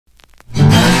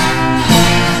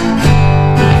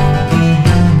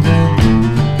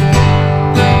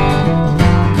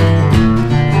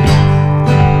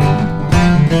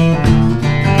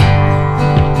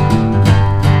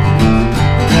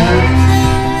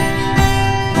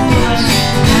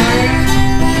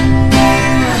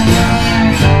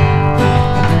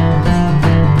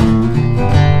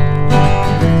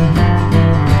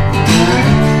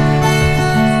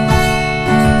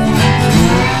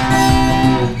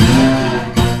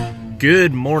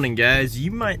Good morning, guys. You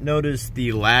might notice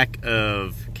the lack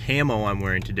of camo I'm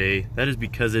wearing today. That is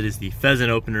because it is the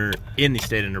pheasant opener in the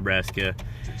state of Nebraska.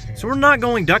 So we're not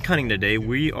going duck hunting today.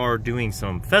 We are doing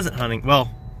some pheasant hunting.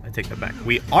 Well, I take that back.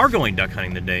 We are going duck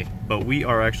hunting today, but we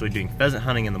are actually doing pheasant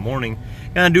hunting in the morning.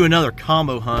 Gonna do another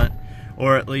combo hunt,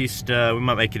 or at least we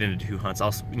might make it into 2 hunts.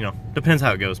 Also, depends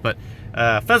how it goes. But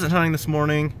pheasant hunting this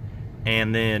morning,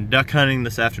 and then duck hunting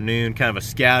this afternoon. Kind of a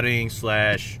scouting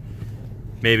slash.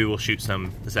 Maybe we'll shoot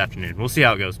some this afternoon. We'll see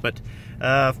how it goes. But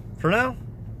for now,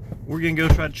 we're gonna go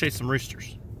try to chase some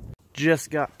roosters. Just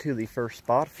got to the first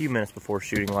spot a few minutes before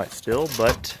shooting light still,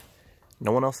 but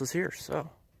no one else is here. So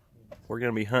we're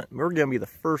gonna be the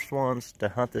first ones to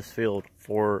hunt this field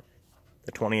for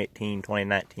the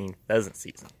 2018-2019 pheasant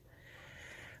season.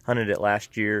 Hunted it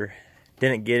last year,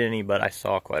 didn't get any, but I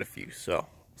saw quite a few. So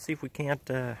see if we can't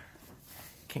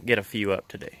get a few up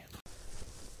today.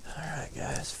 Alright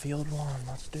guys, field 1,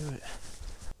 let's do it.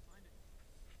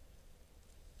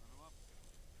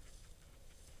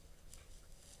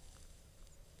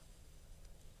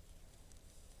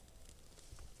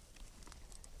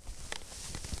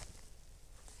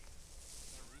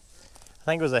 I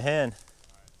think it was a hen.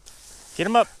 Get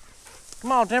him up.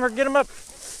 Come on, Timber, get him up.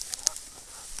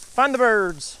 Find the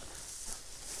birds.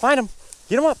 Find them.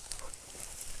 Get them up.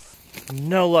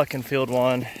 No luck in field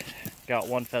 1. Got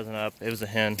 1 pheasant up. It was a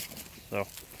hen. So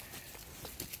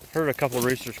heard a couple of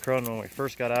roosters crowing when we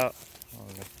first got out.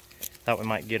 Thought we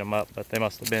might get them up, but they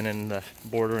must have been in the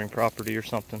bordering property or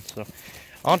something. So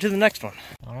on to the next one.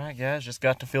 All right, guys, just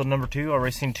got to field number 2.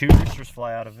 Already seen 2 roosters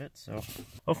fly out of it. So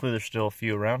hopefully there's still a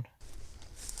few around.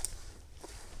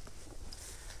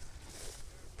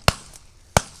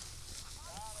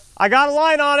 I got a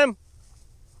line on him.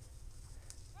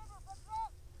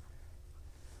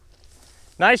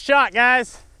 Nice shot,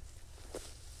 guys.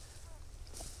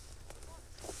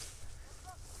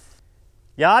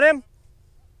 Got him?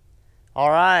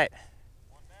 All right.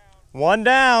 One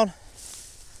down.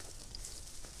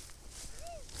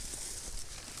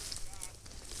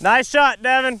 Nice shot,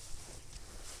 Devin.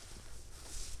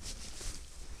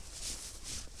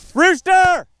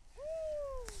 Rooster!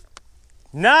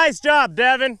 Nice job,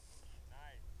 Devin.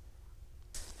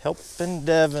 Helping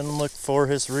Devin look for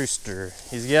his rooster.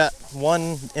 He's got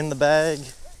 1 in the bag.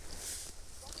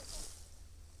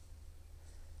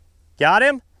 Got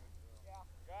him? Yeah,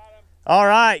 got him. All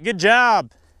right, good job.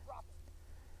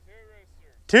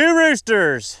 2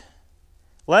 roosters.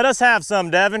 Let us have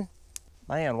some, Devin.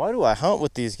 Man, why do I hunt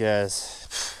with these guys?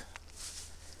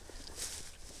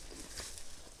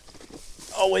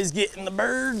 Always getting the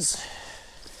birds.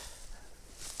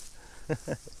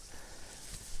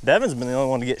 Devin's been the only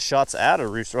one to get shots at a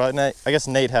rooster, right, Nate? I guess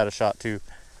Nate had a shot too.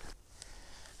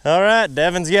 All right,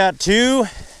 Devin's got 2.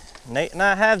 Nate and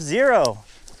I have 0.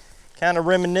 Kind of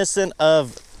reminiscent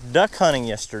of duck hunting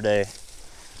yesterday.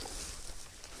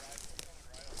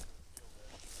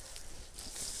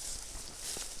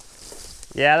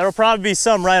 Yeah, there'll probably be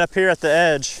some right up here at the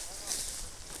edge.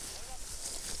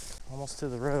 Almost to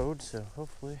the road, so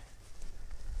hopefully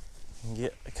we can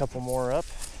get a couple more up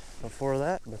before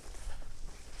that. But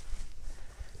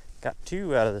got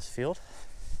 2 out of this field.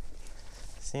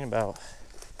 Seen about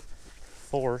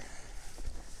 4.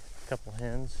 A couple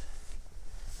hens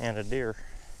and a deer.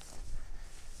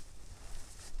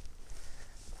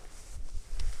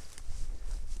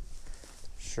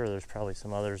 Sure, there's probably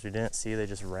some others we didn't see. They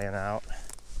just ran out.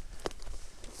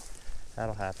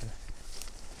 That'll happen.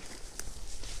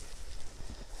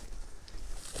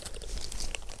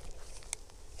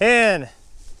 Hen!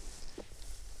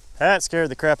 That scared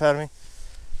the crap out of me.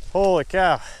 Holy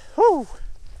cow. Whoo!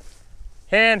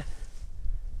 Hen.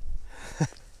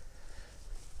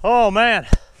 Oh man.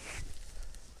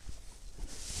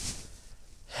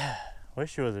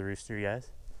 Wish it was a rooster, guys.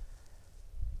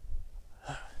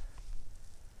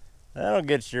 That'll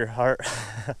get your heart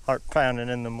pounding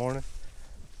in the morning.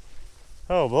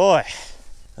 Oh boy.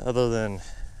 Other than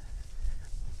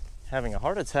having a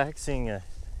heart attack seeing a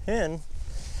hen,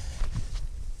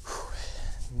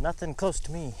 nothing close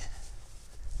to me.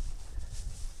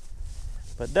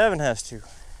 But Devin has 2. And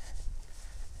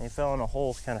he fell in a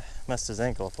hole, kind of messed his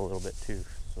ankle up a little bit too.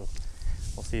 So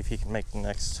we'll see if he can make the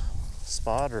next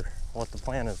spot or what the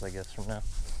plan is, I guess, from now.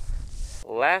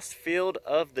 Last field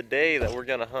of the day that we're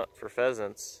gonna hunt for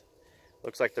pheasants.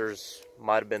 Looks like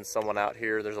might have been someone out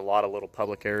here. There's a lot of little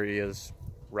public areas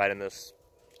right in this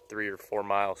 3 or 4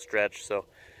 mile stretch. So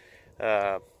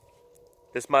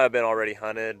this might have been already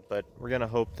hunted, but we're gonna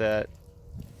hope that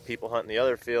people hunting the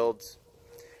other fields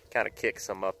kind of kick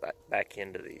some up back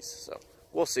into these. So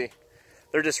we'll see.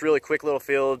 They're just really quick little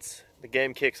fields. The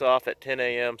game kicks off at 10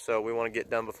 a.m. so we want to get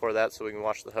done before that so we can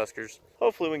watch the Huskers.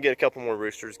 Hopefully we can get a couple more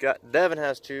roosters. Devin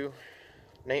has 2.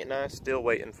 Nate and I still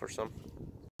waiting for some.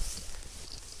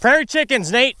 Prairie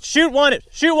chickens, Nate. Shoot one.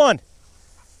 Shoot one.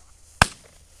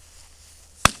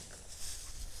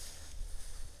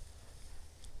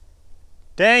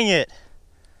 Dang it.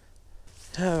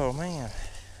 Oh man,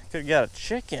 could have got a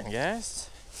chicken, guys.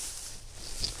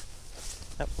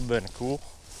 That would have been cool.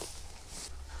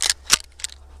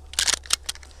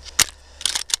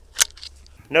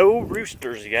 No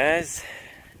roosters, guys.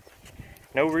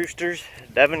 No roosters.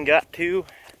 Devin got 2.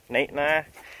 Nate and I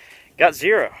got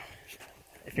 0.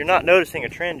 If you're not noticing a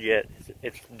trend yet,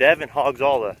 it's Devin hogs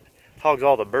all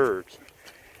the birds.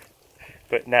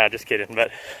 But nah, just kidding.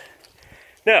 But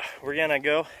no, we're gonna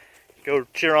go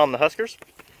cheer on the Huskers,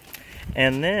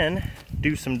 and then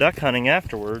do some duck hunting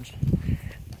afterwards.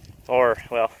 Or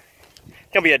well,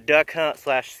 it's gonna be a duck hunt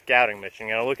 / scouting mission.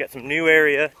 Gonna look at some new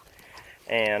area,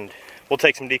 and we'll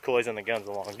take some decoys and the guns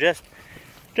along,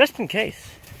 just in case.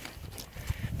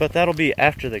 But that'll be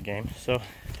after the game. So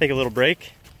take a little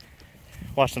break,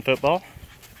 watch some football,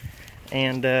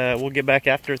 and we'll get back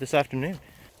after it this afternoon.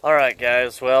 All right,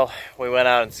 guys. Well, we went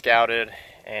out and scouted,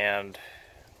 and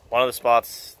one of the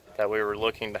spots that we were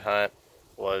looking to hunt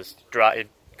was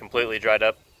completely dried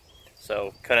up,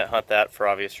 so couldn't hunt that for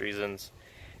obvious reasons.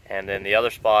 And then the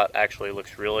other spot actually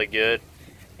looks really good,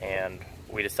 and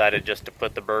we decided just to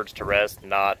put the birds to rest,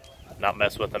 not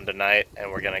mess with them tonight,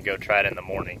 and we're gonna go try it in the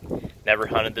morning. Never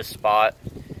hunted this spot.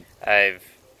 I've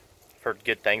heard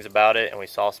good things about it, and we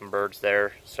saw some birds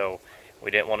there, so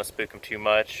we didn't want to spook them too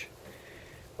much.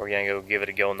 We're gonna go give it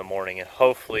a go in the morning, and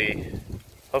hopefully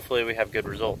we have good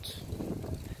results.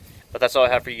 But that's all I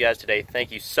have for you guys today.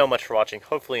 Thank you so much for watching.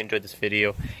 Hopefully you enjoyed this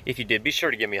video. If you did, be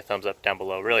sure to give me a thumbs up down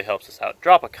below. It really helps us out.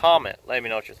 Drop a comment. Let me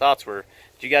know what your thoughts were.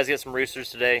 Did you guys get some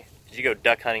roosters today? Did you go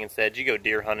duck hunting instead? Did you go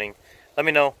deer hunting? Let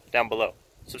me know down below.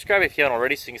 Subscribe if you haven't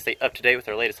already so you can stay up to date with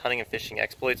our latest hunting and fishing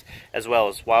exploits, as well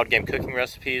as wild game cooking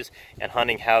recipes and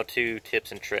hunting how-to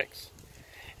tips and tricks.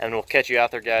 And we'll catch you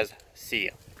out there, guys. See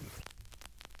ya.